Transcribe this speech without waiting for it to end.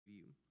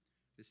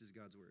This is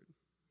God's word.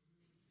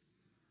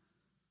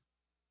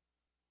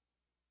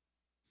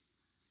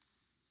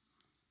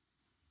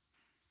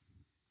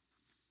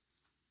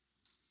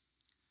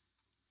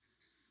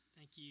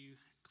 Thank you,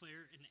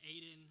 Claire and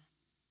Aiden.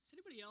 Has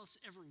anybody else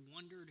ever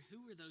wondered who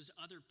were those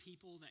other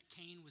people that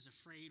Cain was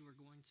afraid were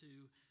going to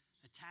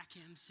attack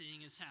him,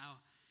 seeing as how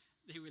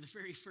they were the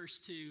very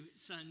first two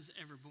sons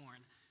ever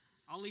born?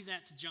 I'll leave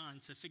that to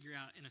John to figure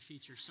out in a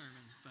future sermon.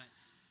 But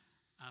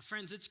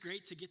friends, it's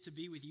great to get to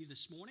be with you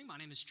this morning. My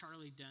name is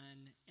Charlie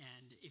Dunn,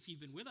 and if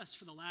you've been with us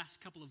for the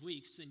last couple of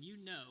weeks, then you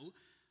know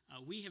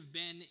we have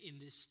been in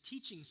this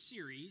teaching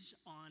series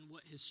on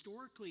what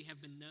historically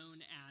have been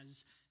known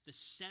as the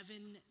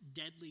 7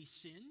 deadly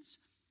sins.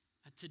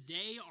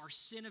 Today, our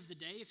sin of the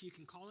day, if you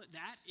can call it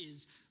that,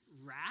 is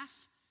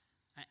wrath,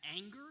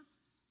 anger.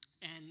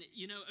 And,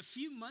 you know, a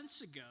few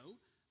months ago,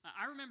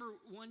 I remember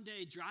one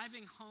day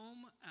driving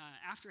home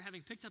after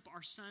having picked up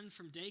our son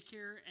from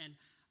daycare, and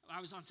I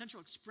was on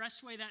Central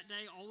Expressway that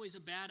day, always a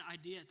bad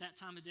idea at that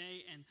time of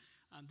day, and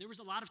there was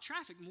a lot of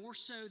traffic, more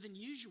so than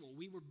usual.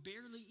 We were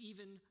barely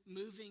even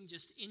moving,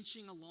 just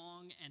inching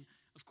along, and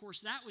of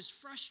course that was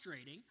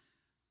frustrating,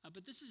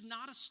 but this is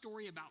not a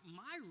story about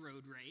my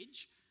road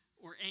rage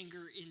or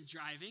anger in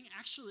driving.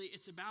 Actually,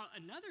 it's about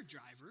another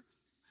driver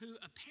who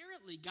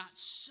apparently got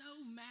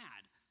so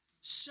mad,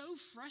 so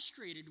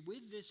frustrated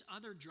with this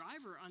other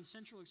driver on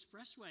Central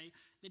Expressway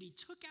that he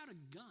took out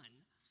a gun.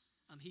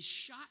 He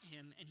shot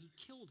him and he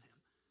killed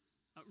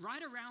him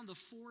right around the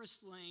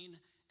Forest Lane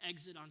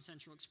exit on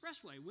Central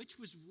Expressway, which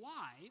was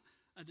why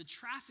the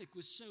traffic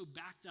was so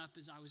backed up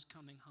as I was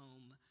coming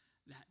home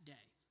that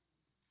day.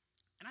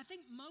 And I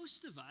think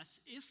most of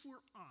us, if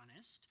we're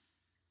honest,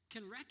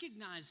 can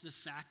recognize the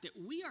fact that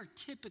we are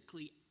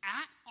typically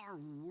at our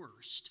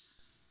worst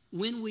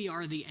when we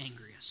are the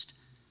angriest.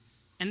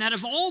 And that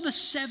of all the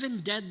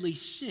 7 deadly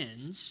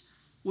sins,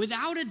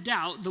 without a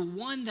doubt, the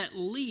one that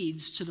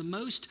leads to the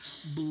most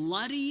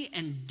bloody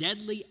and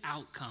deadly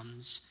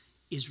outcomes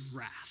is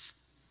wrath.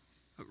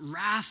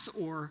 Wrath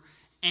or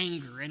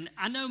anger. And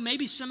I know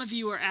maybe some of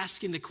you are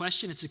asking the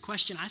question, it's a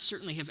question I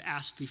certainly have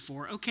asked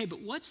before. Okay,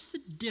 but what's the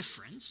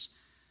difference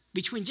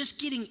between just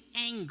getting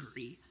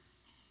angry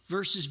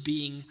versus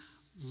being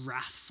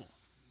wrathful?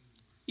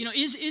 You know,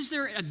 is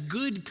there a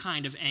good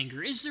kind of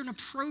anger? Is there an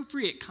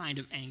appropriate kind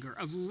of anger,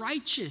 a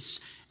righteous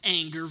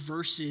anger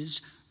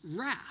versus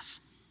wrath?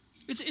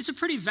 It's a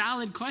pretty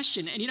valid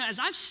question. And, you know, as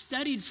I've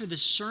studied for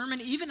this sermon,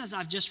 even as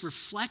I've just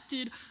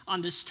reflected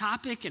on this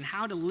topic and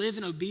how to live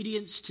in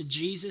obedience to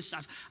Jesus,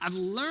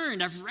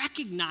 I've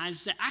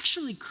recognized that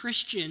actually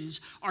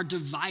Christians are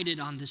divided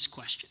on this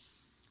question.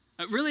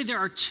 Really, there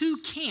are 2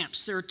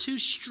 camps, there are 2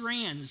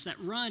 strands that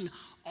run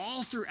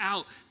all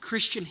throughout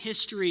Christian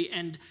history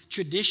and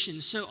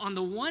tradition. So on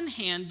the one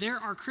hand, there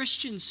are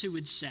Christians who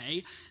would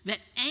say that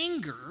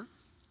anger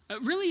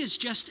really is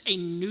just a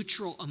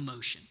neutral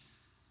emotion.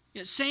 You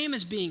know, same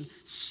as being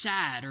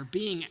sad or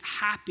being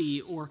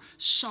happy or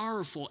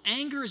sorrowful.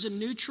 Anger is a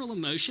neutral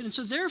emotion, and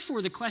so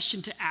therefore the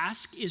question to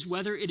ask is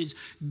whether it is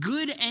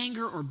good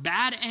anger or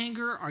bad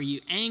anger. Are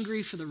you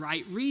angry for the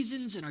right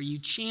reasons, and are you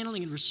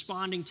channeling and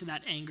responding to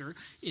that anger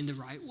in the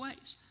right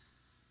ways?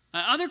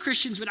 Other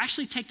Christians would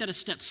actually take that a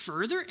step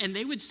further, and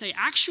they would say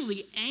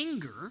actually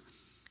anger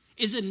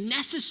is a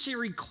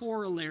necessary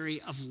corollary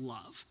of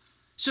love.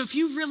 So if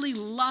you really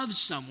love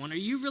someone or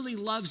you really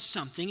love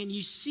something and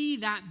you see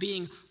that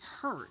being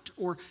hurt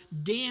or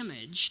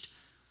damaged,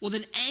 well,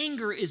 then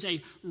anger is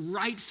a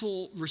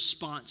rightful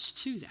response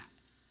to that.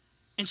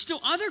 And still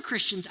other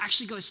Christians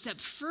actually go a step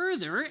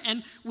further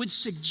and would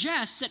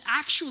suggest that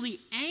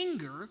actually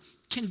anger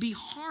can be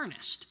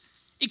harnessed.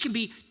 It can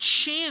be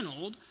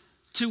channeled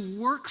to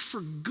work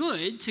for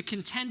good, to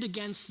contend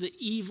against the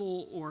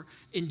evil or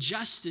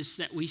injustice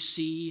that we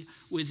see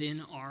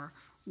within our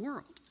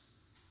world.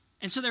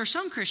 And so there are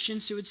some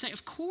Christians who would say,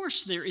 of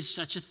course there is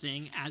such a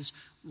thing as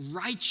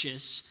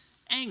righteous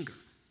anger.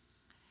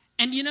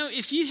 And you know,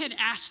 if you had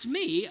asked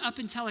me up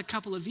until a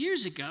couple of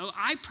years ago,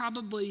 I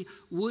probably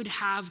would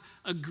have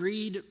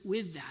agreed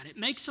with that. It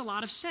makes a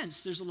lot of sense.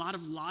 There's a lot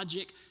of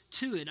logic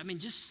to it. I mean,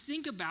 just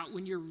think about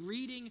when you're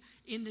reading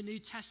in the New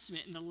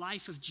Testament in the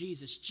life of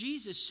Jesus.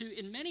 Jesus, who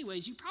in many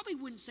ways, you probably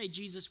wouldn't say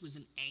Jesus was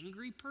an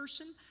angry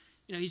person.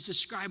 You know, he's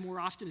described more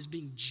often as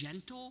being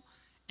gentle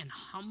and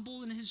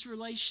humble in his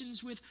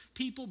relations with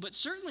people, but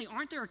certainly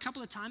aren't there a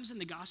couple of times in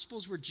the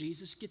Gospels where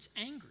Jesus gets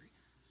angry?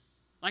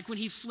 Like when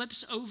he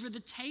flips over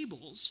the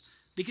tables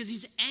because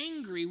he's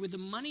angry with the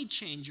money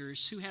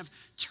changers who have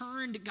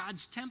turned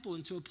God's temple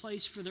into a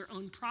place for their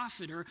own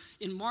profit. Or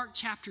in Mark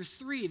chapter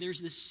 3,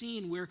 there's this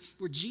scene where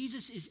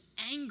Jesus is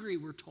angry,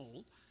 we're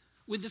told,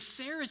 with the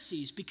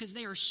Pharisees because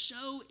they are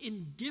so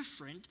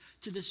indifferent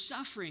to the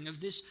suffering of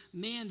this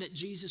man that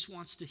Jesus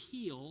wants to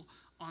heal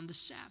on the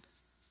Sabbath.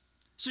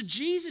 So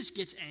Jesus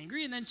gets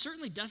angry, and then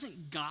certainly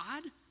doesn't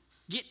God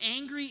get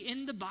angry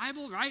in the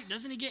Bible, right?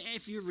 Doesn't he get,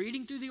 if you're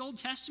reading through the Old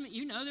Testament,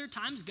 you know there are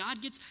times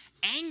God gets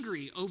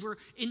angry over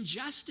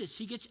injustice.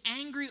 He gets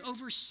angry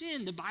over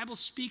sin. The Bible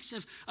speaks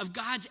of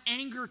God's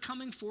anger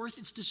coming forth.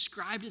 It's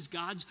described as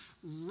God's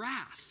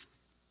wrath.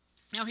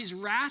 Now, his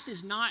wrath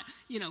is not,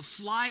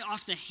 fly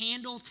off the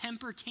handle,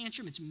 temper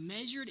tantrum. It's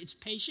measured, it's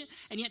patient.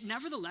 And yet,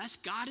 nevertheless,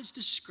 God is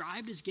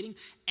described as getting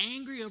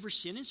angry over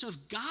sin. And so if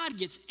God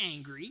gets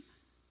angry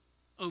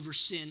over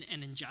sin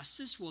and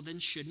injustice, well, then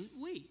shouldn't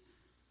we?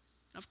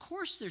 Of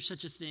course, there's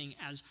such a thing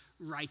as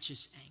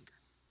righteous anger.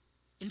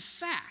 In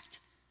fact,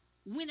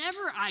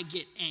 whenever I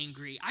get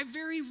angry, I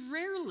very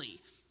rarely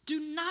do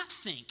not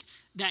think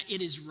that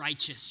it is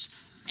righteous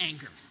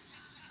anger.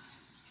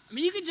 I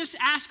mean, you can just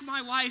ask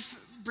my wife,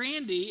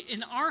 Brandy.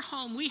 In our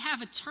home, we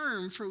have a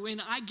term for when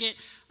I get,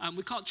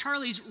 we call it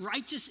Charlie's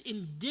righteous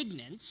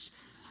indignance.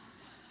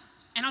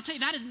 And I'll tell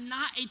you, that is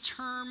not a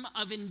term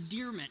of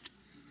endearment.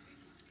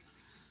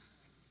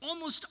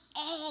 Almost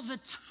all the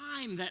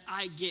time that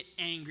I get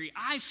angry,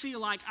 I feel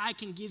like I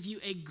can give you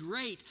a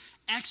great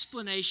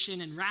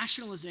explanation and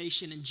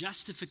rationalization and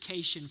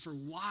justification for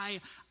why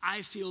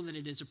I feel that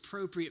it is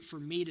appropriate for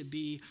me to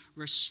be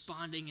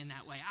responding in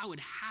that way. I would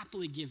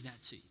happily give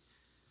that to you.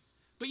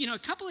 But a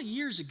couple of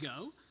years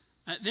ago,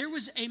 there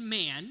was a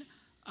man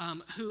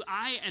who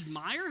I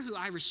admire, who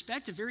I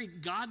respect, a very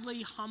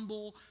godly,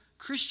 humble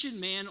Christian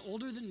man,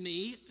 older than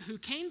me, who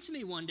came to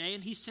me one day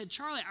and he said,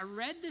 "Charlie, I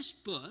read this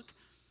book.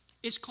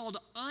 It's called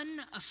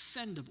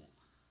Unoffendable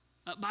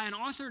by an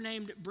author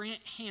named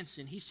Brant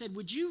Hansen." He said,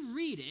 "Would you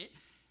read it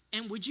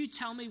and would you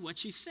tell me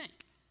what you think?"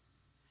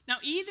 Now,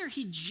 either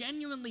he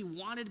genuinely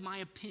wanted my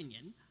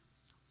opinion,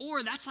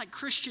 or that's like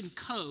Christian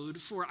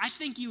code for, I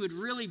think you would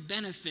really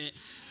benefit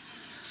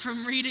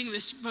from reading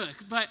this book.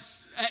 But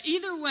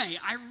either way,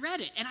 I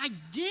read it, and I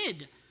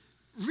did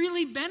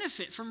really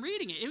benefit from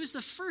reading it. It was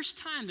the first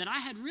time that I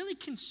had really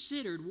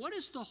considered, what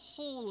does the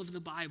whole of the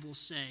Bible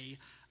say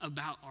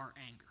about our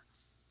anger?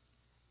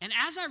 And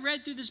as I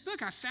read through this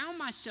book, I found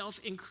myself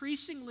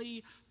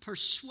increasingly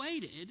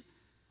persuaded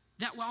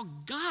that while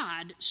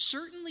God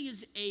certainly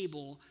is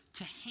able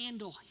to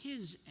handle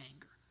his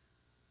anger,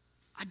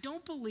 I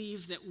don't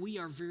believe that we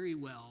are very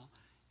well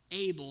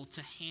able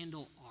to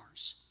handle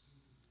ours.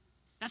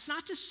 That's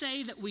not to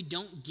say that we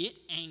don't get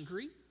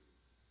angry.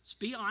 Let's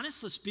be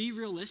honest, let's be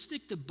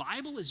realistic. The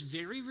Bible is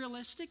very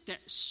realistic that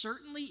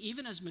certainly,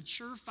 even as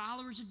mature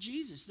followers of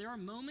Jesus, there are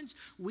moments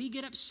we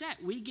get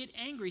upset, we get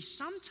angry,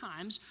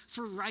 sometimes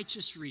for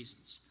righteous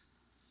reasons,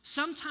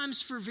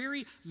 sometimes for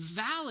very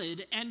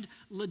valid and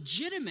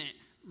legitimate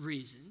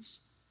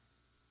reasons.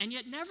 And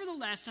yet,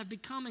 nevertheless, I've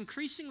become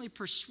increasingly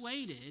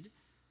persuaded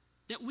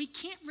that we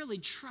can't really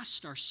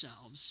trust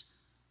ourselves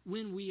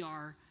when we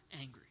are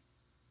angry.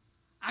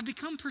 I've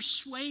become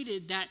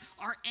persuaded that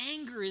our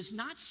anger is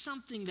not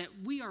something that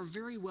we are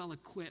very well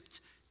equipped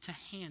to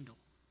handle.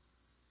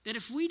 That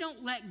if we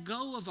don't let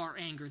go of our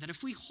anger, that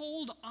if we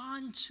hold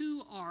on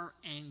to our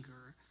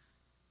anger,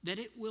 that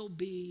it will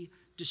be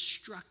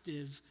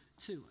destructive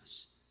to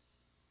us.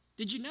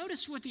 Did you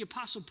notice what the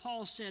Apostle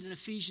Paul said in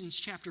Ephesians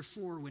chapter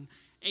 4 when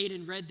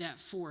Aiden read that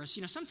for us?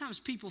 Sometimes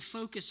people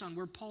focus on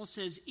where Paul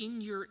says,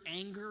 "In your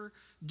anger,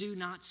 do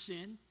not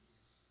sin."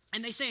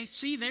 And they say,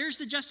 see, there's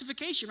the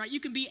justification, right? You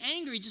can be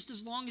angry just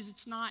as long as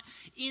it's not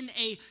in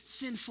a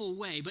sinful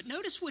way. But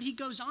notice what he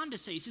goes on to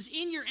say. He says,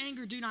 "In your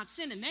anger, do not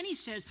sin." And then he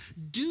says,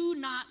 "Do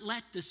not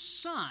let the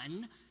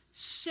sun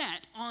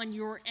set on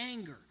your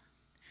anger."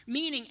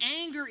 Meaning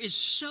anger is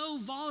so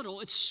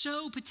volatile, it's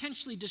so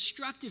potentially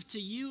destructive to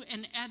you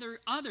and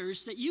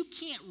others that you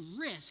can't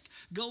risk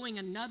going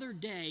another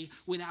day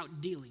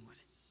without dealing with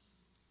it,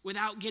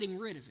 without getting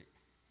rid of it.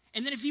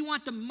 And then if you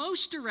want the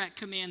most direct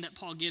command that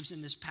Paul gives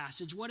in this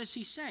passage, what does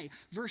he say?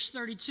 Verse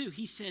 32,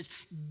 he says,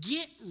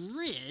 "Get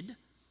rid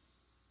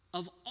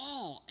of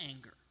all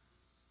anger,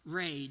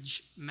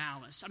 rage,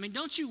 malice." I mean,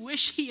 don't you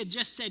wish he had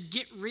just said,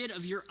 "Get rid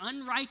of your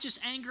unrighteous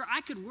anger"?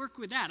 I could work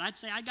with that. I'd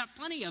say I got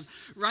plenty of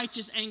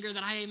righteous anger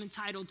that I am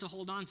entitled to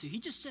hold on to. He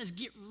just says,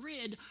 get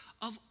rid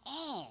of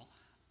all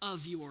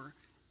of your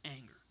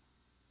anger.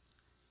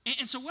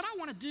 And so what I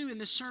want to do in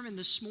this sermon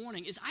this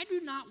morning is I do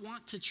not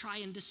want to try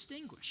and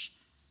distinguish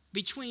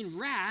between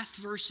wrath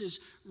versus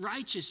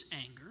righteous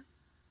anger,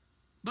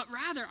 but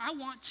rather I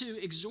want to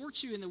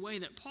exhort you in the way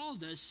that Paul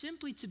does,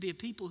 simply to be a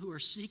people who are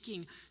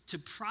seeking to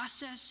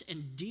process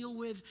and deal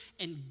with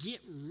and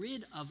get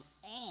rid of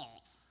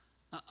all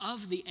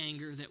of the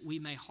anger that we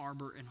may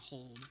harbor and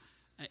hold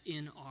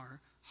in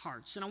our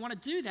hearts. And I want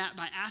to do that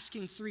by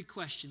asking three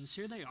questions.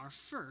 Here they are.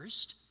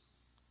 First,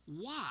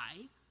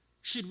 why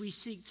should we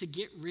seek to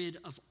get rid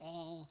of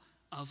all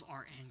of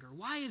our anger?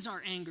 Why is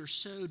our anger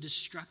so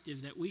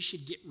destructive that we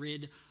should get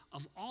rid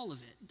of all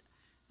of it,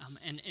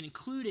 and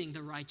including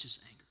the righteous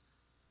anger?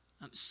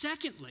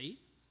 Secondly,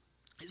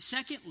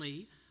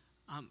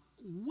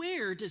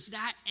 where does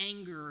that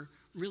anger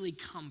really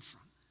come from?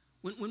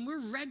 When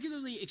we're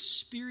regularly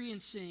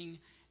experiencing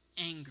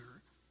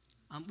anger,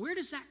 where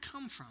does that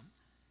come from?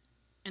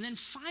 And then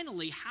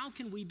finally, how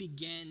can we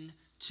begin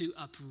to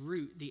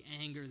uproot the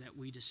anger that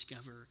we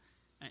discover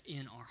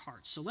in our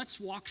hearts? So let's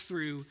walk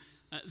through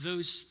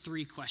those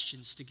three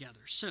questions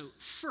together. So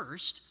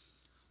first,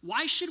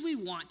 why should we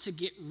want to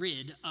get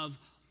rid of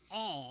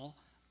all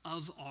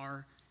of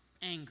our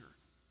anger?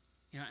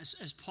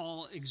 As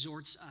Paul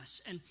exhorts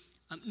us. And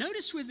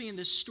Notice with me in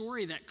this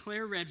story that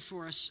Claire read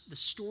for us, the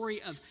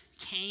story of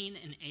Cain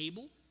and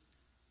Abel.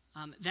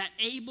 That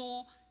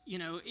Abel,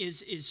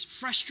 is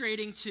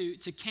frustrating to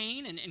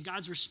Cain, and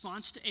God's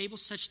response to Abel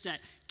such that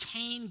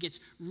Cain gets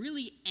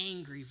really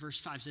angry. Verse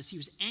 5 says he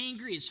was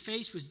angry, his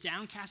face was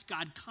downcast.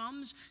 God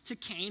comes to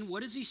Cain.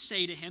 What does he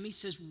say to him? He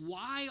says,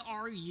 "Why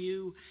are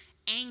you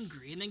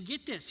angry?" And then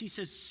get this, he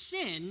says,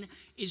 "Sin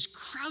is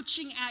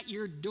crouching at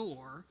your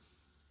door.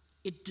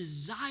 It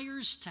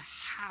desires to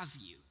have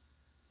you,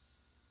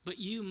 but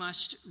you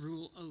must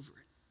rule over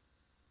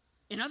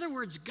it." In other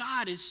words,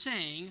 God is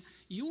saying,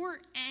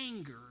 your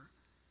anger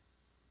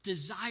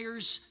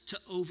desires to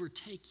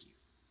overtake you.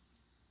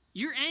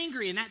 You're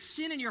angry, and that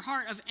sin in your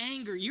heart of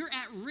anger, you're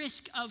at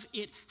risk of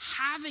it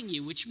having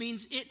you, which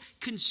means it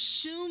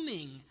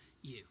consuming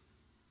you.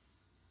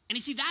 And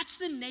you see, that's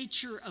the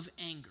nature of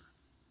anger.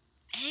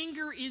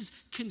 Anger is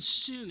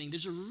consuming.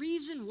 There's a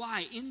reason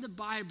why in the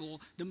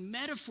Bible, the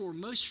metaphor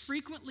most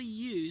frequently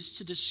used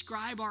to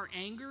describe our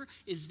anger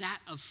is that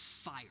of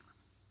fire.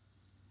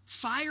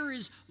 Fire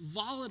is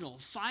volatile.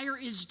 Fire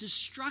is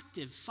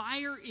destructive.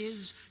 Fire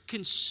is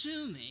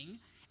consuming.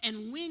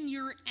 And when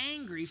you're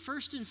angry,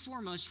 first and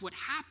foremost, what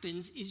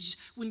happens is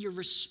when you're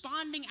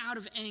responding out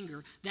of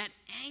anger, that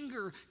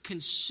anger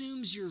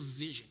consumes your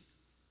vision.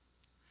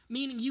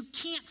 Meaning you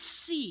can't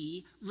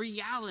see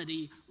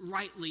reality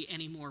rightly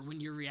anymore when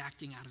you're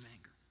reacting out of anger.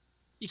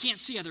 You can't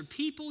see other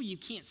people. You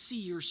can't see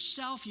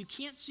yourself. You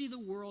can't see the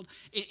world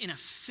in a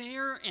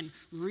fair and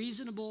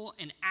reasonable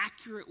and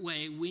accurate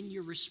way when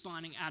you're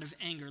responding out of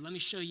anger. Let me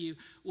show you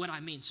what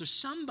I mean. So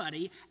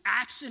somebody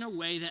acts in a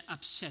way that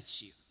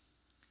upsets you,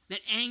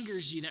 that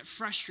angers you, that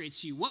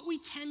frustrates you. What we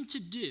tend to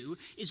do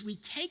is we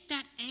take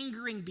that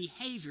angering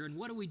behavior, and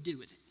what do we do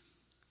with it?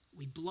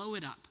 We blow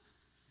it up.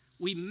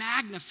 We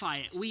magnify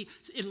it, we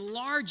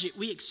enlarge it,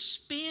 we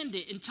expand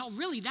it until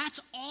really that's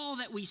all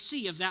that we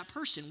see of that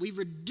person. We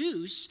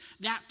reduce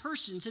that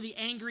person to the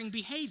angering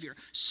behavior.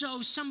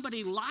 So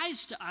somebody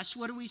lies to us,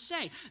 what do we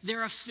say?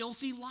 They're a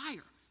filthy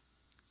liar.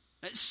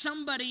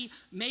 Somebody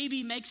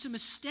maybe makes a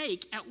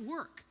mistake at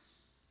work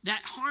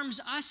that harms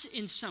us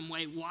in some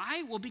way.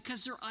 Why? Well,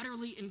 because they're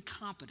utterly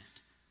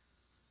incompetent.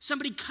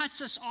 Somebody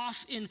cuts us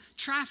off in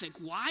traffic.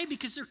 Why?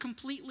 Because they're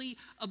completely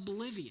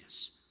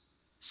oblivious.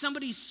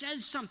 Somebody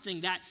says something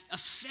that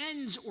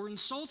offends or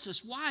insults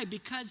us. Why?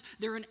 Because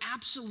they're an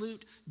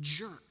absolute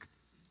jerk,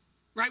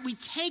 right? We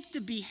take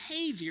the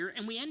behavior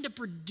and we end up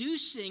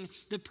reducing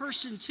the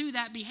person to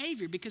that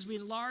behavior because we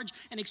enlarge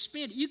and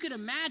expand it. You could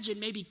imagine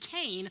maybe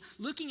Cain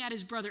looking at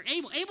his brother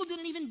Abel. Abel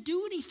didn't even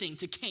do anything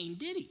to Cain,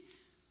 did he?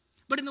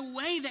 But in the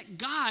way that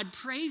God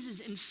praises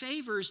and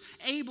favors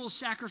Abel's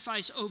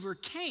sacrifice over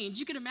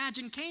Cain's, you could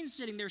imagine Cain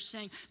sitting there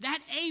saying, that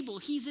Abel,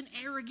 he's an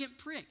arrogant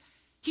prick.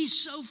 He's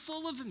so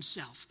full of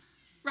himself,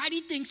 right?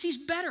 He thinks he's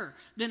better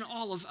than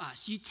all of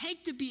us. You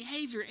take the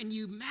behavior and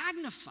you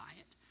magnify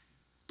it.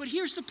 But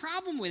here's the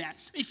problem with that.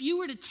 If you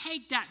were to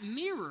take that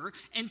mirror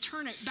and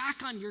turn it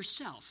back on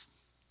yourself,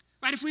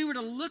 right? If we were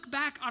to look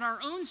back on our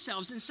own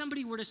selves and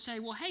somebody were to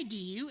say, well, hey, do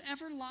you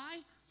ever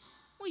lie?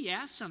 Well,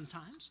 yeah,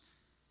 sometimes.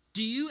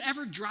 Do you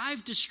ever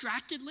drive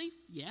distractedly?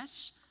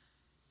 Yes.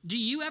 Do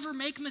you ever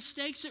make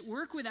mistakes at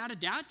work? Without a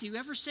doubt. Do you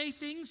ever say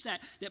things that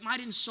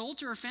might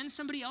insult or offend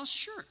somebody else?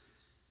 Sure.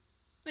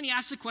 Then you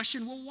ask the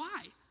question, well,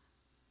 why?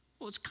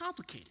 Well, it's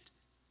complicated,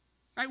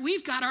 right?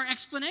 We've got our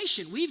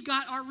explanation. We've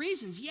got our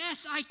reasons.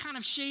 Yes, I kind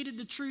of shaded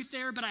the truth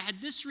there, but I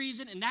had this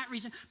reason and that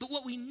reason. But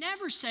what we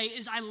never say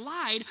is I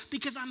lied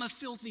because I'm a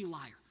filthy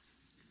liar.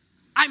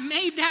 I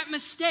made that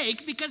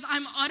mistake because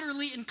I'm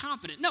utterly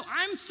incompetent. No,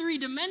 I'm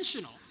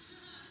three-dimensional,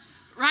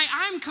 right?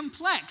 I'm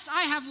complex.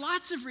 I have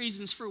lots of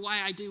reasons for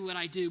why I do what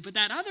I do. But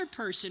that other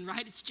person,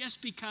 right, it's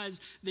just because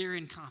they're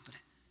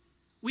incompetent.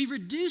 We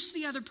reduce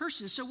the other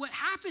person. So what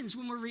happens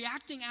when we're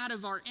reacting out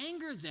of our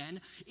anger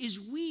then is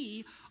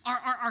we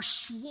are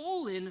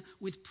swollen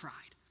with pride.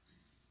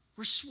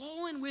 We're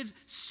swollen with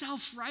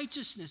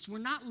self-righteousness. We're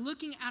not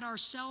looking at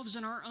ourselves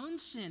and our own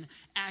sin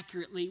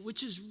accurately,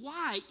 which is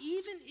why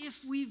even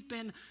if we've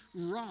been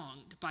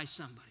wronged by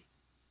somebody,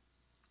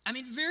 I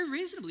mean, very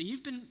reasonably,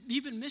 you've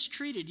been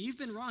mistreated, you've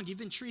been wronged, you've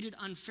been treated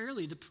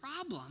unfairly. The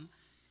problem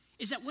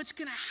is that what's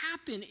going to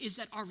happen is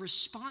that our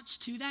response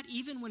to that,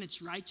 even when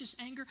it's righteous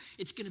anger,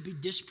 it's going to be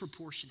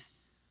disproportionate.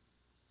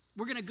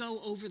 We're going to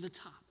go over the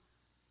top.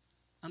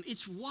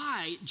 It's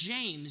why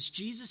James,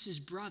 Jesus'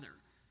 brother,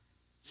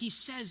 he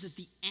says that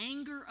the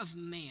anger of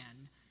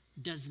man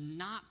does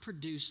not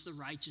produce the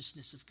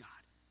righteousness of God.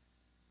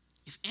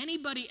 If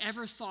anybody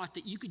ever thought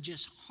that you could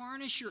just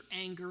harness your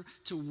anger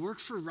to work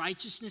for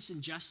righteousness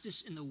and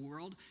justice in the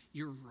world,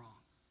 you're wrong.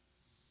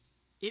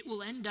 It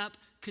will end up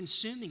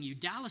consuming you.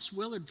 Dallas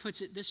Willard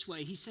puts it this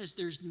way. He says,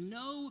 there's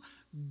no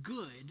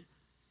good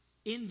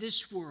in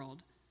this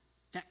world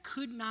that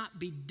could not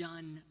be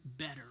done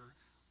better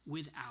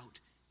without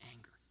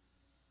anger.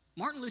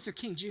 Martin Luther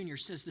King Jr.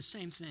 says the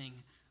same thing,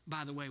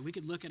 by the way. We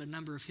could look at a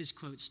number of his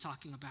quotes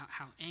talking about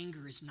how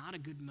anger is not a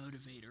good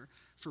motivator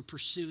for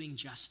pursuing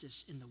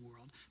justice in the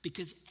world,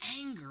 because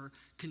anger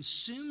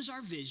consumes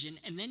our vision,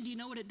 and then do you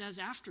know what it does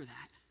after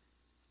that?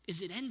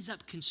 Is it ends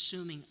up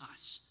consuming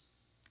us.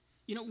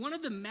 You know, one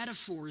of the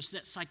metaphors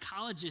that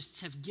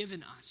psychologists have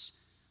given us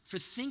for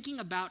thinking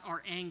about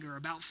our anger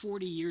about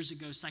 40 years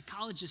ago,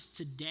 psychologists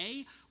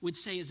today would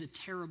say is a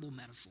terrible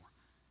metaphor.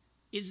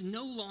 Is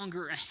no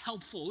longer it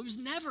was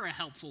never a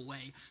helpful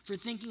way for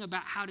thinking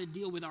about how to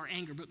deal with our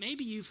anger. But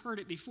maybe you've heard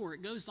it before.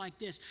 It goes like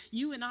this.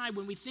 You and I,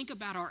 when we think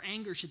about our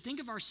anger, should think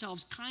of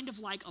ourselves kind of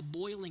like a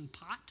boiling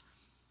pot.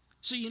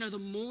 So, you know, the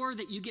more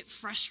that you get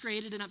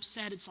frustrated and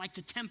upset, it's like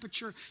the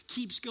temperature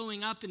keeps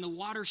going up and the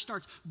water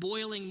starts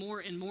boiling more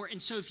and more. And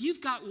so if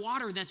you've got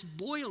water that's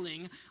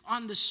boiling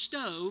on the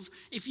stove,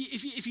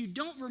 if you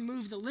don't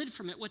remove the lid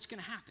from it, what's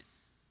going to happen?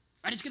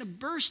 Right? It's going to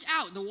burst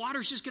out. The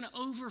water's just going to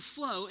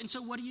overflow. And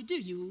so what do?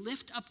 You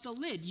lift up the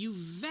lid. You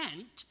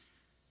vent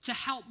to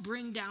help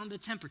bring down the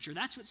temperature.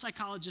 That's what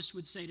psychologists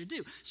would say to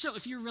do. So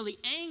if you're really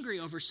angry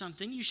over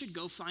something, you should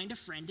go find a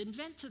friend and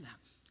vent to them.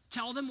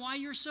 Tell them why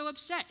you're so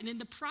upset. And in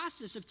the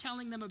process of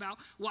telling them about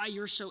why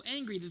you're so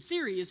angry, the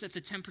theory is that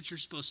the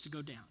temperature's supposed to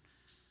go down.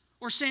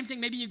 Or same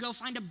thing, maybe you go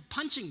find a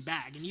punching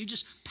bag and you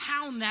just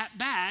pound that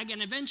bag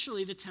and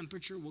eventually the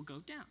temperature will go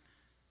down.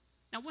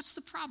 Now, what's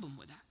the problem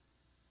with that?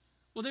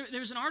 Well,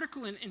 there's an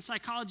article in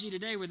Psychology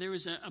Today where there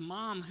was a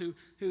mom who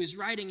was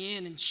writing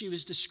in, and she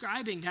was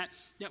describing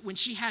that when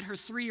she had her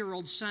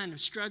 3-year-old son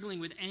struggling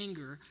with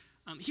anger,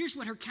 here's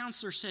what her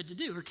counselor said to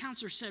do. Her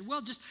counselor said,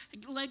 well, just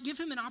give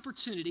him an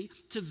opportunity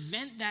to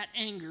vent that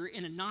anger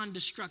in a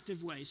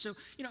non-destructive way. So,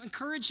 you know,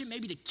 encourage him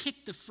maybe to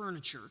kick the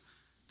furniture,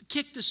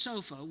 kick the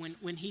sofa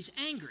when he's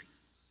angry.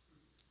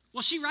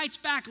 Well, she writes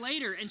back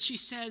later and she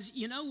says,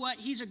 you know what?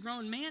 He's a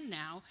grown man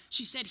now.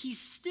 She said he's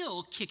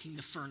still kicking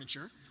the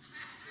furniture,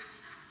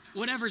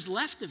 whatever's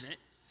left of it.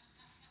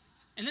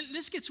 And then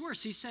this gets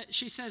worse.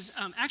 She says,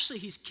 actually,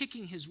 he's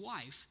kicking his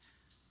wife.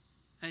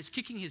 He's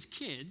kicking his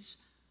kids.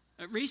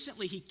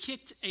 Recently, he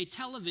kicked a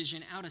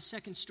television out a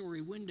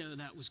second-story window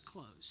that was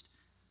closed.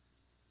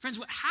 Friends,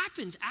 what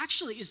happens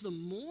actually is the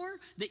more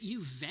that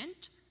you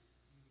vent,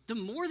 the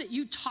more that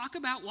you talk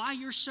about why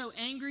you're so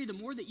angry, the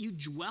more that you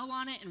dwell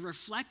on it and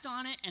reflect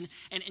on it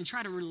and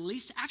try to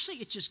release it, actually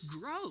it just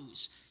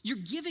grows. You're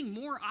giving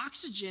more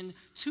oxygen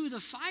to the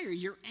fire.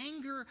 Your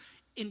anger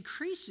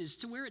increases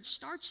to where it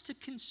starts to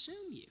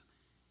consume you.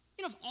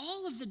 You know, of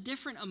all of the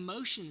different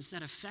emotions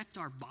that affect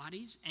our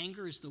bodies,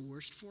 anger is the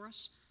worst for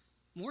us.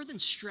 More than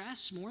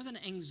stress, more than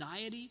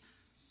anxiety,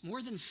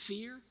 more than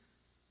fear.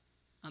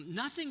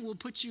 Nothing will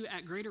put you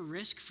at greater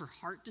risk for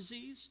heart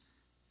disease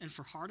and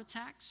for heart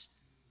attacks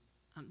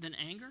than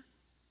anger.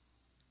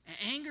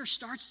 Anger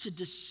starts to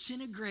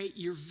disintegrate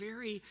your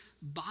very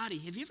body.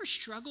 Have you ever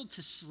struggled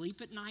to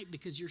sleep at night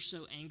because you're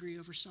so angry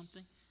over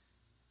something?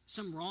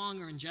 Some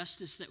wrong or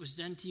injustice that was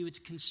done to you, it's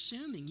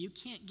consuming. You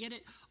can't get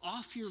it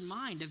off your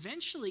mind.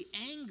 Eventually,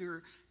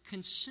 anger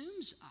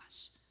consumes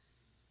us.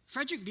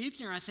 Frederick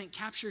Buechner, I think,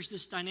 captures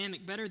this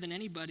dynamic better than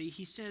anybody.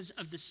 He says,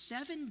 of the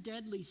 7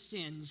 deadly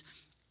sins,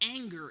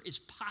 anger is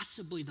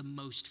possibly the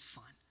most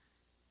fun.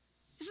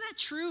 Isn't that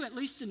true, at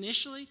least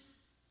initially?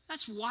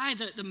 That's why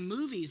the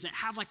movies that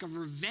have like a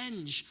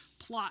revenge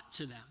plot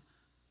to them,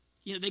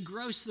 you know, they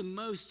gross the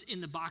most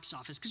in the box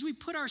office because we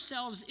put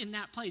ourselves in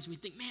that place. We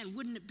think, man,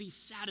 wouldn't it be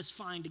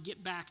satisfying to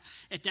get back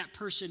at that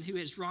person who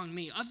has wronged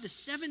me? Of the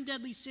 7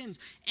 deadly sins,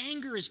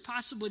 anger is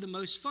possibly the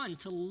most fun.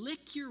 To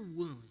lick your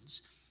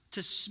wounds,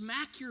 to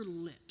smack your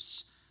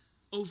lips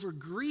over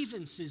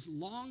grievances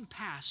long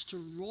past,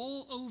 to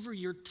roll over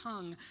your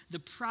tongue the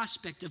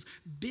prospect of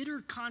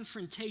bitter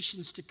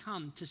confrontations to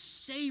come, to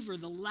savor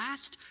the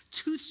last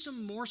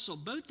toothsome morsel,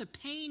 both the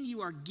pain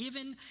you are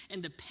given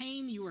and the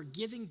pain you are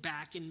giving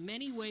back. In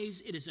many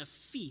ways, it is a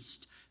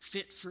feast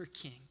fit for a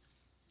king.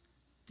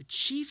 The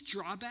chief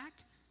drawback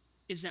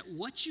is that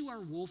what you are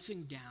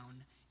wolfing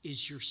down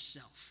is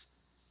yourself.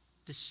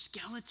 The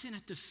skeleton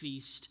at the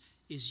feast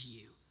is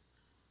you.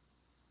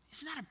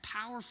 Isn't that a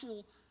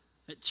powerful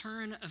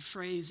turn of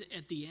phrase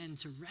at the end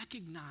to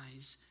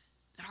recognize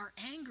that our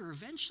anger,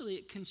 eventually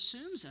it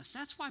consumes us?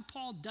 That's why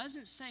Paul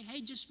doesn't say,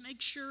 hey, just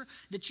make sure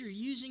that you're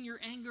using your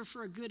anger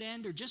for a good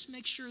end, or just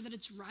make sure that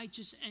it's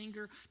righteous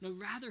anger. No,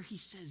 rather he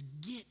says,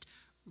 get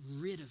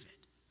rid of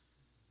it.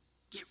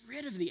 Get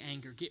rid of the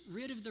anger. Get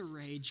rid of the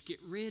rage. Get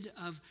rid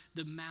of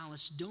the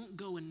malice. Don't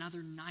go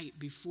another night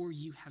before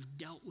you have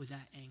dealt with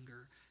that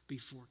anger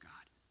before God.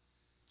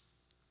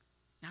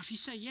 Now, if you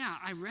say, yeah,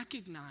 I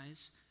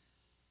recognize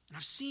and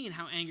I've seen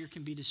how anger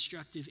can be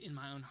destructive in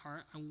my own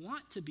heart, I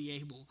want to be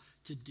able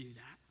to do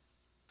that.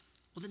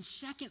 Well, then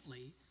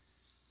secondly,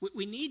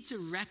 we need to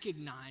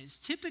recognize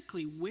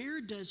typically, where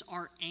does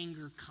our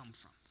anger come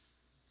from?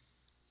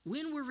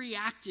 When we're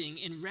reacting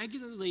in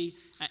regularly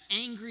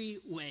angry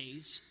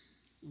ways,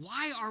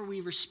 why are we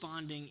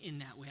responding in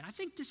that way? And I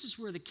think this is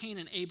where the Cain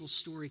and Abel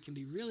story can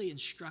be really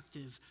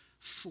instructive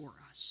for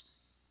us.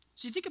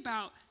 So you think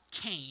about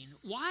Cain.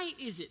 Why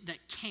is it that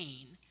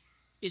Cain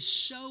is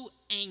so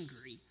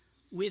angry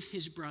with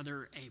his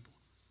brother Abel.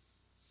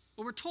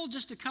 Well, we're told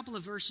just a couple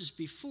of verses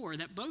before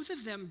that both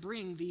of them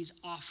bring these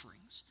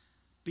offerings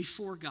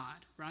before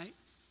God, right?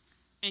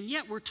 And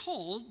yet we're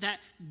told that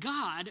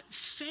God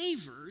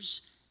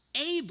favors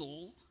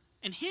Abel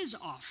and his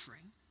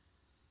offering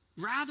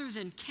rather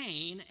than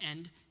Cain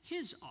and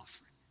his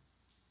offering.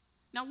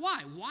 Now,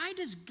 why? Why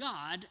does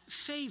God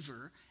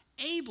favor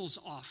Abel's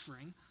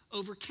offering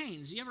over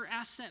Cain's? You ever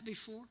asked that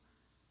before?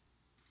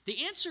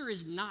 The answer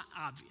is not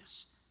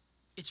obvious.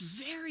 It's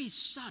very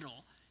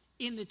subtle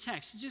in the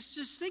text.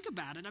 Just think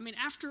about it. I mean,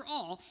 after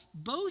all,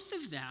 both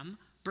of them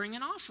bring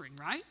an offering,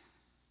 right?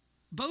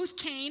 Both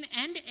Cain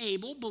and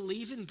Abel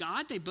believe in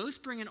God. They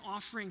both bring an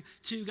offering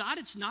to God.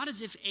 It's not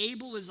as if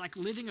Abel is like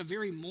living a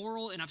very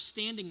moral and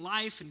upstanding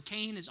life and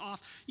Cain is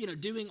off,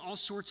 doing all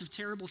sorts of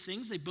terrible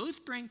things. They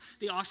both bring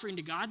the offering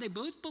to God. They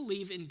both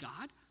believe in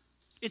God.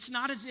 It's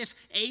not as if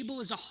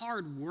Abel is a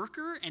hard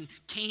worker and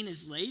Cain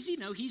is lazy.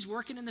 No, he's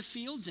working in the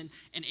fields and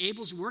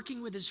Abel's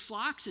working with his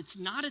flocks. It's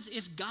not as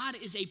if God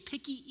is a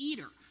picky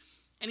eater.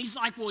 And he's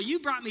like, well, you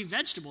brought me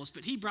vegetables,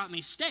 but he brought me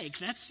steak.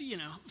 That's,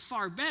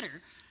 far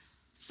better.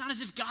 It's not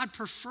as if God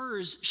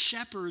prefers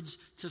shepherds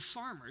to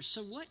farmers.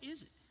 So what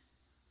is it?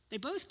 They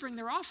both bring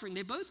their offering.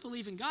 They both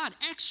believe in God.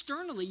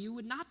 Externally, you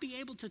would not be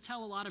able to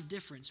tell a lot of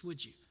difference,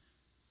 would you?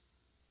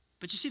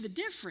 But you see, the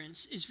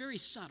difference is very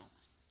subtle.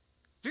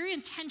 Very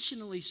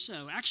intentionally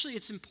so. Actually,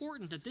 it's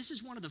important that this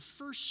is one of the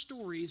first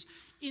stories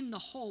in the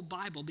whole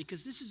Bible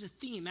because this is a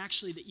theme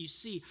actually that you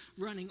see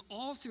running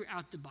all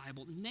throughout the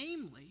Bible.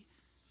 Namely,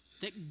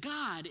 that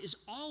God is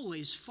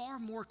always far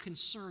more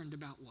concerned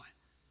about what?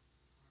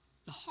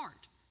 The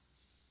heart.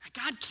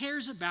 God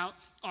cares about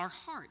our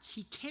hearts.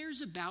 He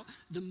cares about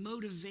the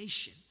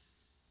motivation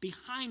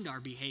behind our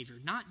behavior,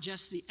 not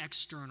just the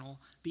external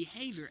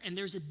behavior. And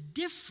there's a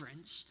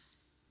difference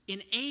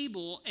in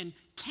Abel and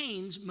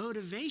Cain's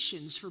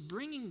motivations for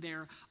bringing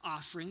their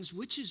offerings,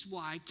 which is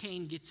why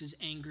Cain gets as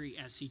angry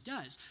as he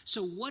does.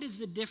 So what is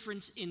the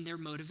difference in their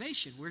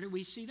motivation? Where do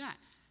we see that?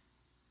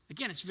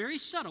 Again, it's very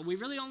subtle. We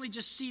really only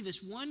just see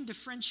this one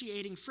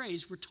differentiating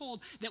phrase. We're told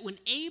that when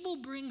Abel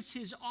brings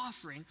his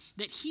offering,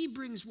 that he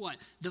brings what?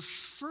 The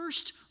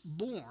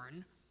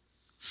firstborn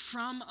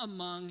from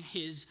among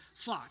his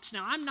flocks.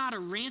 Now, I'm not a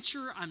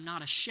rancher, I'm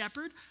not a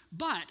shepherd,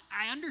 but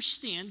I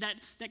understand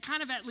that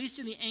kind of, at least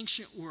in the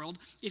ancient world,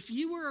 if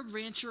you were a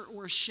rancher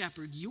or a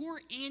shepherd,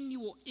 your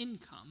annual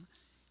income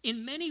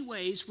in many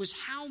ways was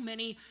how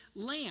many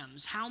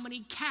lambs, how many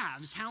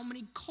calves, how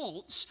many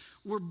colts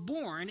were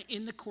born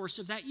in the course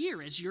of that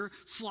year as your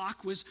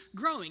flock was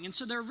growing. And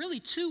so there are really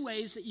two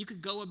ways that you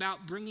could go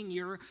about bringing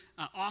your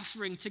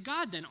offering to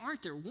God then,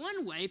 aren't there?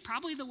 One way,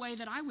 probably the way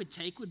that I would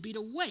take, would be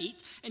to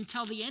wait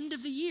until the end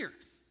of the year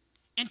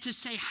and to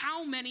say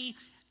how many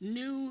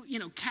new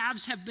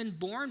calves have been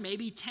born,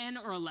 maybe 10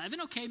 or 11.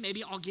 Okay,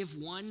 maybe I'll give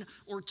 1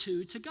 or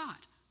 2 to God.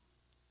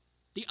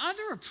 The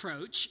other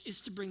approach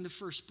is to bring the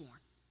firstborn.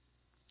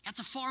 That's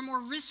a far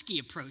more risky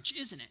approach,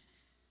 isn't it?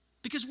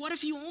 Because what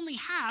if you only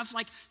have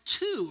like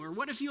 2, or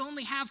what if you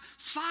only have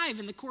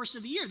 5 in the course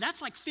of the year?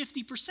 That's like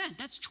 50%.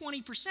 That's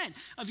 20%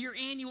 of your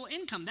annual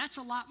income. That's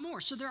a lot more.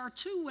 So there are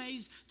 2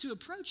 ways to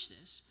approach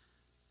this.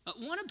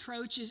 One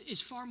approach is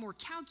far more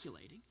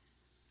calculating.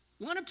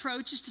 One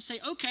approach is to say,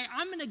 okay,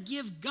 I'm going to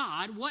give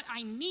God what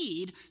I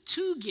need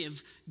to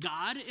give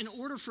God in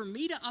order for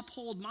me to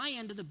uphold my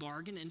end of the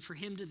bargain and for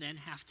him to then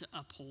have to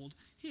uphold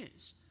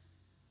his.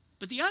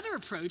 But the other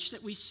approach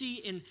that we see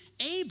in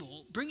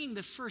Abel bringing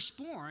the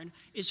firstborn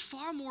is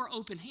far more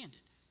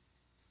open-handed.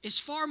 It's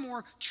far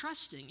more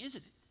trusting,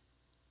 isn't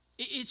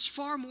it? It's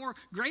far more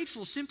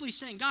grateful, simply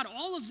saying, God,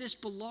 all of this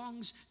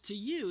belongs to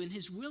you, and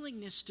his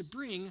willingness to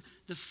bring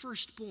the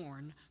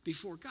firstborn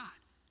before God.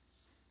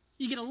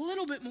 You get a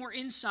little bit more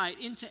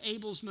insight into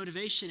Abel's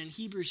motivation in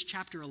Hebrews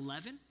chapter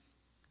 11.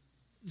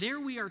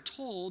 There we are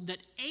told that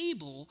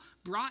Abel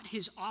brought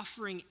his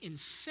offering in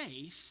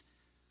faith,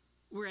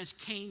 whereas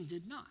Cain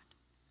did not.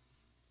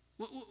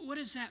 What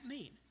does that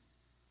mean?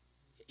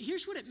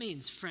 Here's what it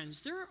means,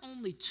 friends. There are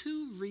only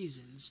 2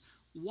 reasons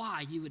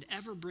why you would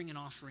ever bring an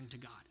offering to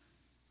God.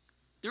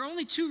 There are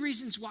only 2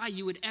 reasons why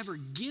you would ever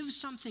give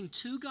something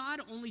to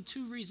God, only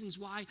 2 reasons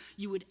why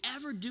you would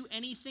ever do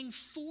anything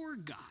for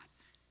God.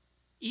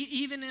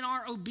 Even in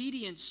our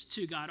obedience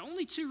to God,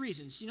 only 2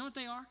 reasons. You know what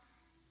they are?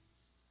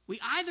 We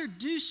either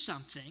do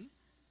something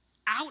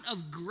out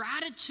of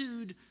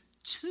gratitude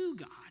to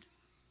God,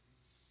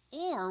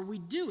 or we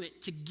do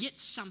it to get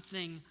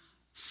something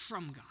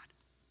from God.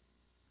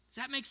 Does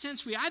that make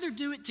sense? We either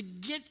do it to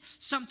get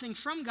something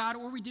from God,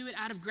 or we do it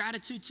out of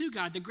gratitude to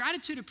God. The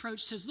gratitude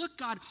approach says, look,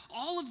 God,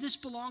 all of this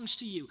belongs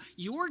to you.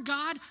 You're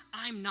God,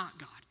 I'm not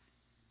God.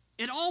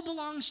 It all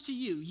belongs to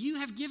you. You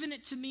have given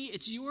it to me.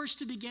 It's yours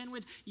to begin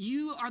with.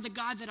 You are the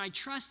God that I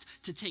trust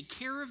to take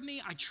care of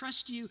me. I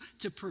trust you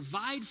to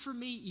provide for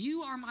me.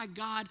 You are my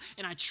God,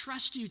 and I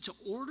trust you to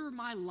order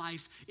my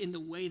life in the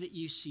way that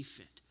you see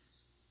fit.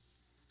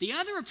 The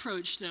other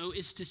approach, though,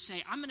 is to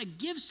say, I'm going to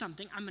give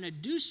something, I'm going to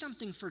do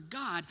something for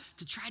God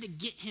to try to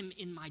get him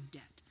in my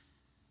debt.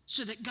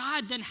 so that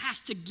God then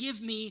has to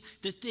give me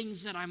the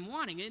things that I'm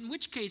wanting. In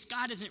which case,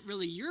 God isn't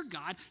really your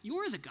God,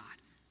 you're the God,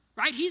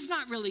 right? He's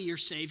not really your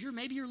Savior.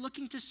 Maybe you're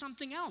looking to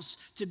something else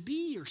to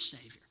be your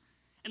Savior.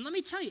 And let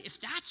me tell you, if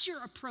that's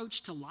your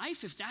approach to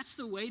life, if that's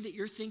the way that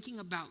you're thinking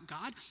about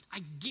God, I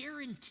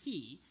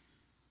guarantee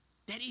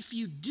that if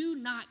you do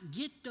not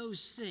get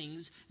those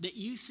things that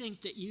you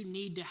think that you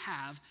need to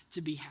have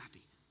to be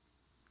happy,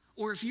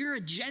 or if your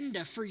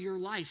agenda for your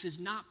life is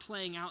not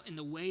playing out in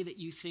the way that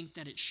you think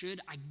that it should,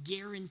 I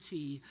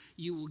guarantee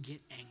you will get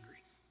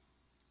angry,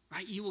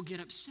 right? You will get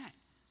upset.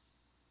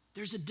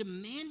 There's a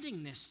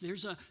demandingness.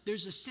 There's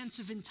a sense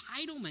of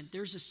entitlement.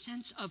 There's a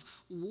sense of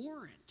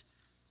warrant,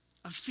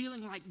 of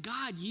feeling like,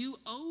 God, you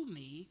owe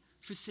me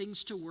for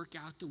things to work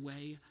out the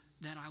way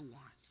that I want.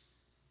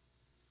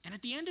 And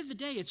at the end of the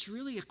day, it's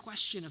really a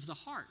question of the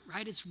heart,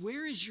 right? It's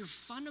where is your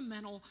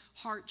fundamental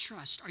heart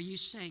trust? Are you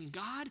saying,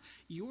 God,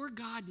 you're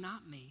God,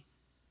 not me.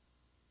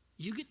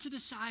 You get to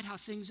decide how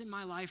things in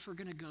my life are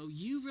going to go.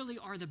 You really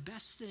are the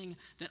best thing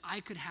that I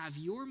could have.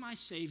 You're my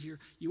Savior.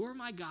 You're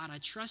my God. I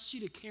trust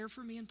you to care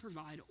for me and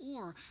provide.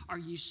 Or are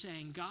you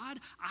saying, God,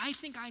 I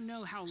think I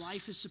know how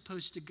life is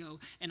supposed to go,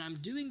 and I'm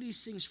doing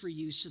these things for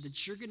you so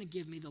that you're going to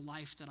give me the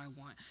life that I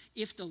want.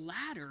 If the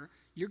latter,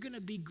 you're going to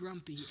be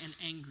grumpy and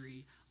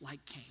angry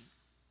like Cain,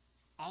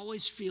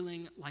 always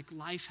feeling like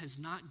life has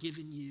not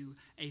given you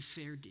a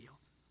fair deal.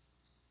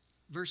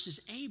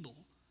 Versus Abel,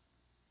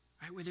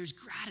 right, where there's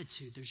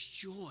gratitude, there's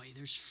joy,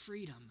 there's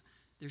freedom,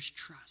 there's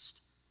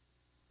trust,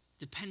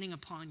 depending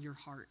upon your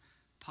heart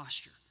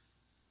posture.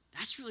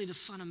 That's really the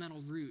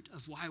fundamental root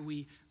of why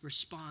we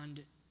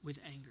respond with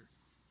anger.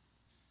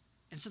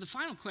 And so the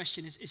final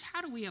question is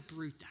how do we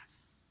uproot that?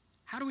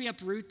 How do we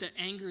uproot the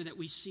anger that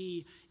we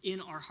see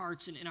in our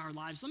hearts and in our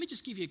lives? Let me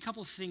just give you a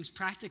couple of things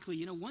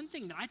practically. One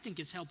thing that I think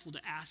is helpful to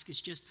ask is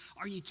just,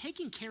 are you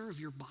taking care of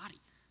your body?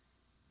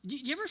 Do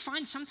you ever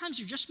find sometimes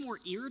you're just more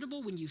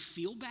irritable when you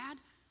feel bad?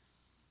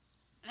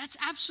 That's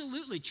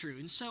absolutely true.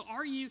 And so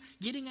are you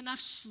getting enough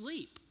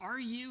sleep? Are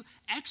you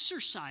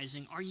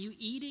exercising? Are you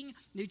eating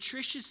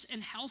nutritious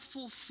and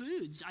healthful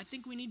foods? I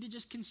think we need to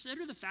just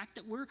consider the fact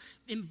that we're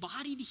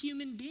embodied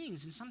human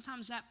beings, and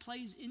sometimes that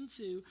plays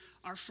into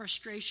our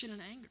frustration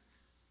and anger.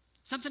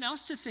 Something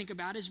else to think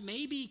about is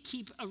maybe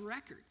keep a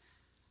record.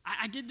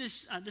 I did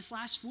this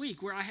last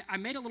week where I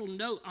made a little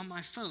note on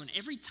my phone.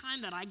 Every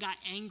time that I got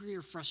angry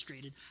or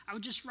frustrated, I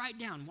would just write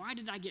down, why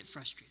did I get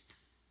frustrated?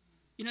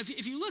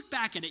 If you look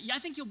back at it, I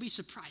think you'll be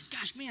surprised.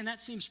 Gosh, man,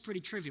 that seems pretty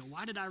trivial.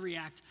 Why did I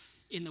react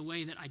in the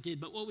way that I did?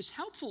 But what was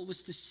helpful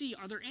was to see,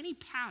 are there any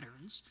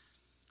patterns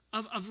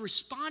of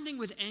responding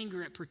with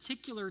anger at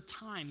particular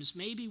times?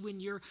 Maybe when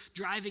you're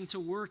driving to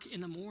work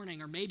in the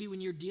morning, or maybe when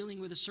you're dealing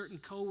with a certain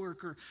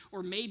coworker,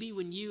 or maybe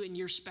when you and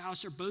your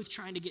spouse are both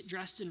trying to get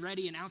dressed and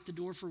ready and out the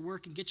door for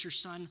work and get your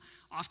son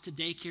off to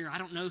daycare. I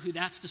don't know who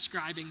that's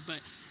describing, but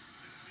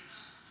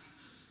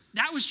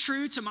that was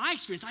true to my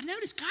experience. I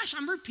noticed, gosh,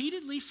 I'm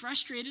repeatedly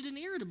frustrated and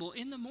irritable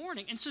in the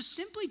morning. And so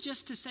simply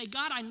just to say,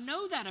 God, I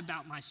know that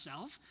about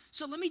myself,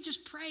 so let me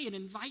just pray and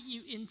invite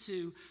you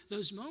into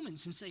those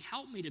moments and say,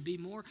 help me to be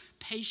more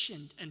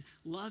patient and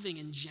loving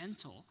and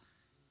gentle,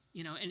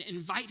 and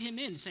invite him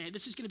in. Say,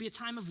 this is going to be a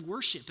time of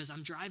worship as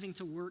I'm driving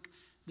to work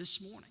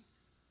this morning.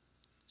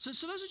 So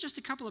those are just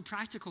a couple of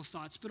practical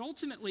thoughts, but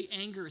ultimately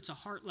anger, it's a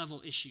heart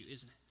level issue,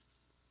 isn't it?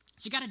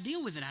 So you got to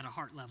deal with it at a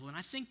heart level. And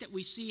I think that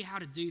we see how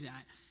to do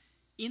that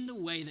in the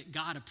way that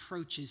God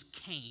approaches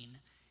Cain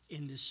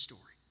in this story.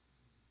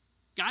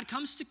 God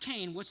comes to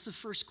Cain. What's the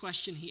first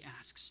question he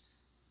asks?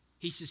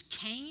 He says,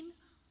 Cain,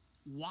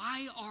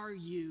 why are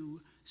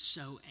you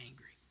so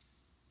angry?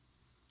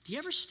 Do you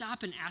ever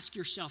stop and ask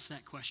yourself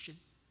that question?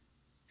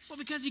 Well,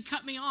 because he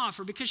cut me off,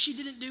 or because she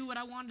didn't do what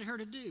I wanted her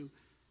to do.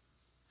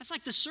 That's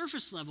like the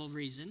surface level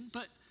reason,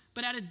 but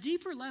at a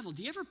deeper level,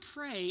 do you ever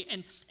pray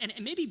and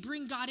maybe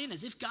bring God in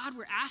as if God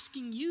were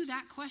asking you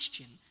that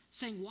question,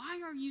 saying,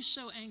 why are you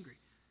so angry?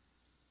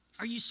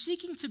 Are you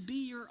seeking to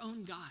be your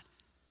own God?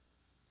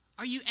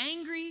 Are you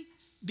angry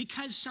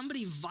because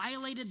somebody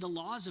violated the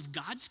laws of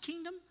God's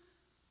kingdom?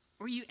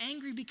 Or are you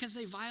angry because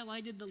they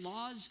violated the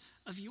laws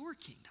of your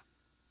kingdom?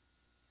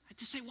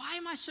 To say, why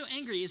am I so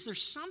angry? Is there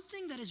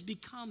something that has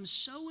become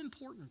so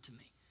important to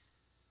me,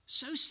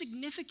 so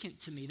significant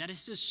to me, that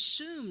has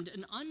assumed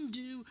an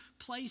undue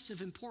place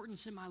of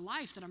importance in my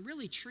life that I'm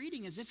really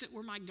treating as if it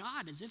were my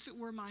God, as if it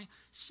were my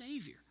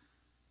Savior?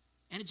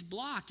 And it's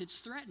blocked, it's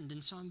threatened,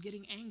 and so I'm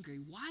getting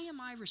angry. Why am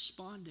I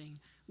responding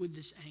with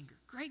this anger?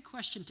 Great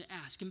question to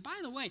ask. And by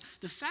the way,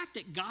 the fact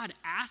that God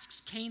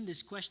asks Cain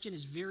this question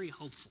is very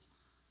hopeful.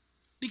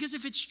 Because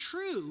if it's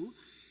true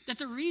that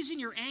the reason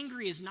you're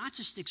angry is not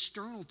just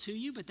external to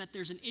you, but that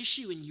there's an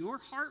issue in your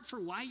heart for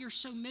why you're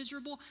so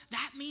miserable,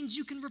 that means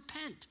you can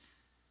repent.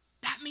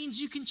 That means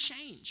you can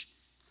change.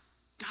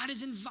 God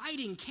is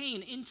inviting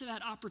Cain into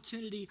that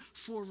opportunity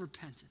for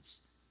repentance.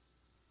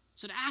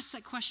 So to ask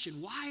that question,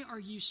 why are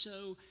you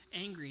so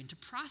angry? And to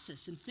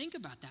process and think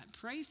about that,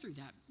 pray through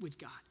that with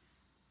God.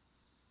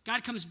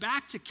 God comes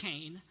back to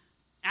Cain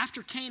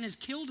after Cain has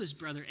killed his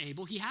brother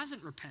Abel. He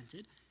hasn't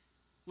repented.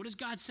 What does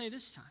God say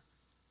this time?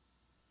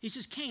 He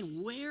says,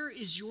 Cain, where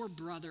is your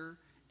brother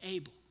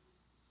Abel?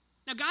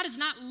 Now, God is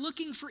not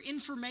looking for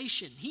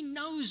information. He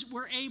knows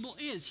where Abel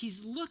is.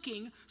 He's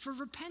looking for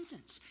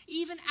repentance.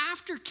 Even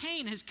after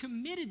Cain has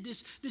committed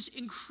this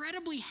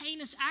incredibly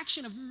heinous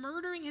action of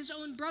murdering his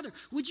own brother,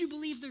 would you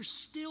believe there's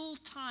still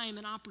time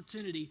and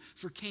opportunity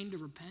for Cain to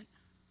repent?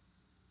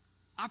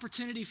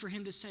 Opportunity for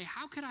him to say,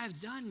 how could I have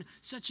done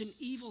such an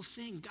evil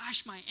thing?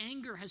 Gosh, my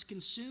anger has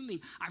consumed me.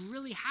 I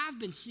really have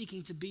been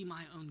seeking to be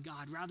my own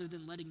God rather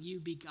than letting you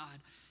be God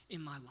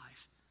in my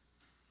life.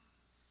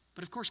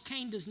 But of course,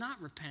 Cain does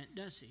not repent,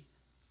 does he?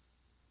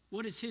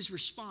 What is his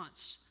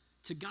response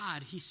to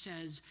God? He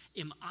says,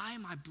 am I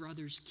my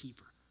brother's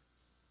keeper?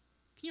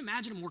 Can you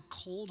imagine a more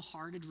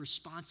cold-hearted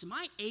response? Am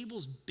I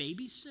Abel's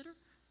babysitter?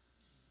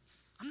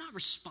 I'm not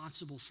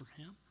responsible for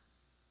him.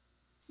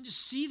 You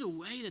just see the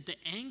way that the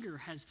anger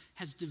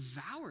has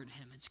devoured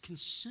him. It's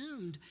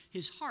consumed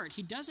his heart.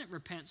 He doesn't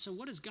repent, so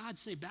what does God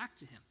say back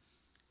to him?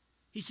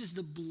 He says,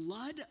 the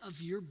blood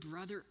of your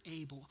brother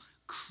Abel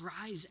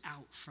cries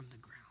out from the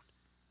ground.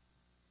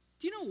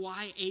 Do you know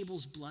why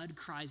Abel's blood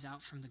cries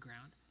out from the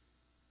ground?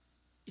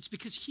 It's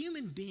because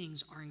human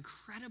beings are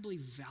incredibly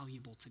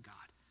valuable to God.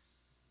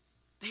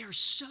 They are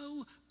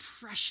so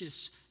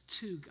precious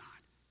to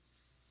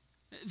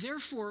God.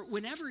 Therefore,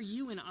 whenever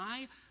you and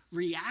I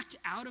react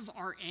out of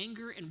our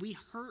anger and we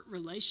hurt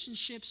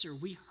relationships or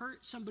we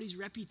hurt somebody's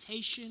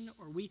reputation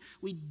or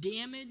we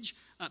damage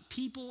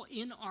people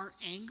in our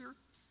anger,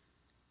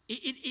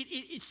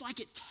 it's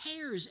like it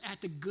tears at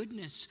the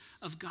goodness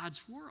of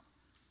God's world.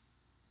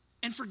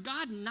 And for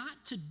God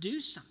not to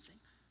do something,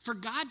 for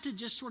God to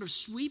just sort of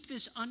sweep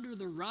this under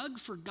the rug,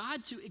 for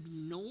God to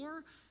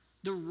ignore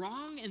the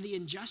wrong and the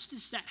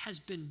injustice that has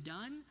been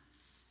done,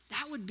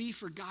 that would be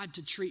for God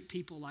to treat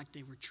people like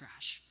they were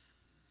trash,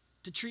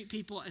 to treat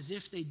people as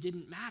if they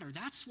didn't matter.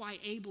 That's why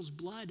Abel's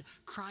blood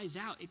cries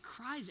out. It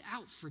cries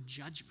out for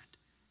judgment.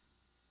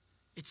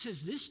 It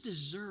says this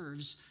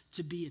deserves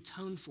to be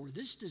atoned for.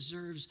 This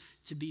deserves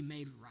to be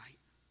made right.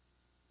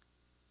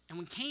 And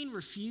when Cain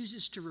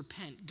refuses to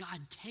repent, God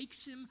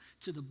takes him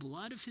to the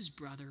blood of his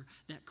brother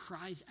that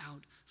cries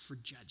out for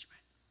judgment.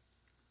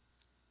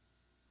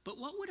 But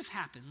what would have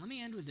happened? Let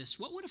me end with this.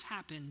 What would have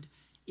happened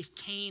if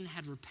Cain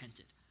had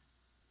repented?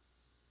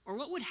 Or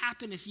what would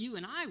happen if you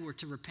and I were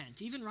to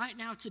repent, even right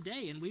now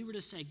today, and we were to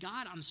say,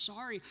 God, I'm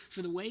sorry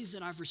for the ways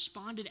that I've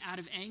responded out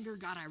of anger.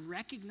 God, I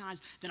recognize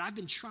that I've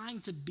been trying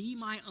to be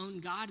my own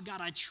God.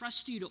 God, I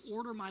trust you to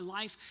order my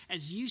life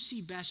as you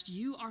see best.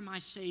 You are my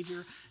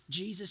Savior.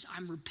 Jesus,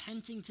 I'm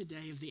repenting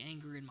today of the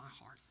anger in my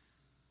heart.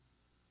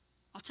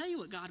 I'll tell you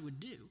what God would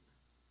do.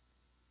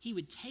 He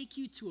would take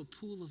you to a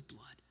pool of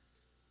blood,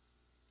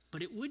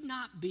 but it would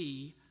not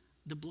be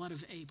the blood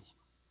of Abel.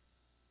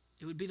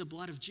 It would be the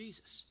blood of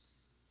Jesus.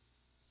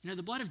 You know,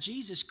 the blood of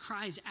Jesus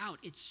cries out.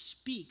 It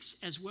speaks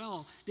as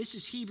well. This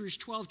is Hebrews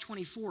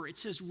 12:24. It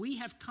says, we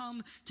have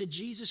come to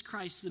Jesus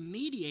Christ, the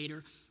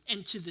mediator,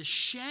 and to the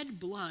shed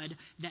blood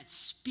that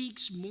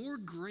speaks more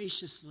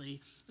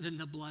graciously than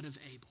the blood of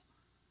Abel.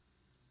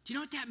 Do you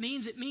know what that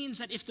means? It means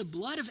that if the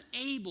blood of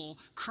Abel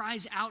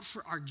cries out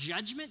for our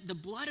judgment, the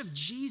blood of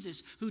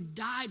Jesus, who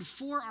died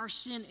for our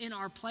sin in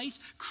our place,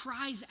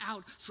 cries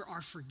out for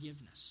our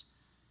forgiveness.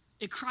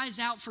 It cries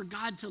out for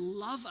God to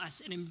love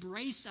us and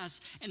embrace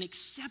us and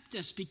accept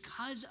us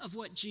because of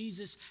what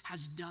Jesus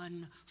has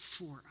done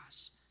for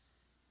us.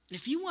 And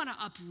if you want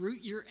to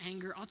uproot your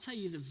anger, I'll tell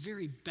you the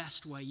very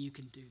best way you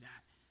can do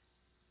that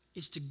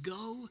is to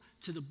go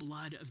to the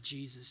blood of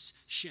Jesus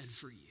shed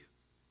for you.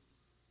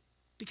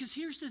 Because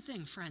here's the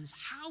thing, friends,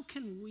 how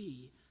can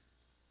we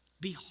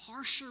be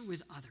harsher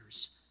with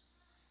others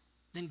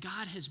than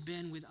God has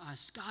been with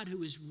us, God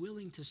who is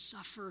willing to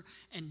suffer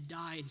and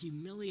die and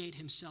humiliate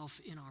himself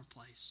in our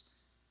place?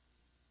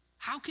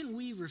 How can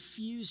we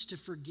refuse to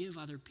forgive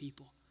other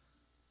people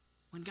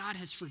when God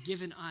has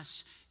forgiven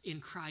us in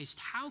Christ?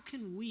 How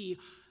can we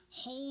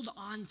hold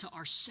on to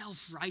our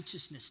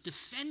self-righteousness,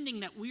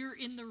 defending that we're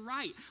in the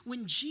right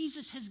when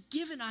Jesus has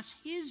given us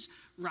his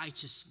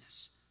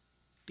righteousness?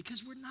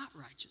 Because we're not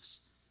righteous.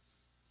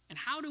 And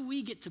how do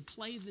we get to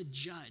play the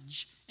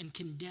judge and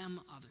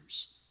condemn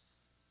others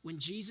when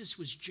Jesus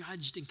was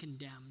judged and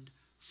condemned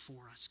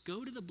for us?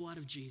 Go to the blood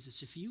of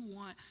Jesus. If you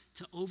want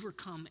to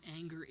overcome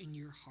anger in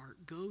your heart,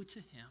 go to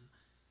him.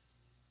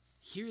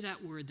 Hear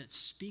that word that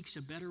speaks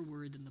a better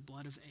word than the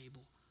blood of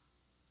Abel.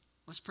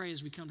 Let's pray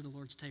as we come to the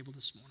Lord's table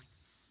this morning.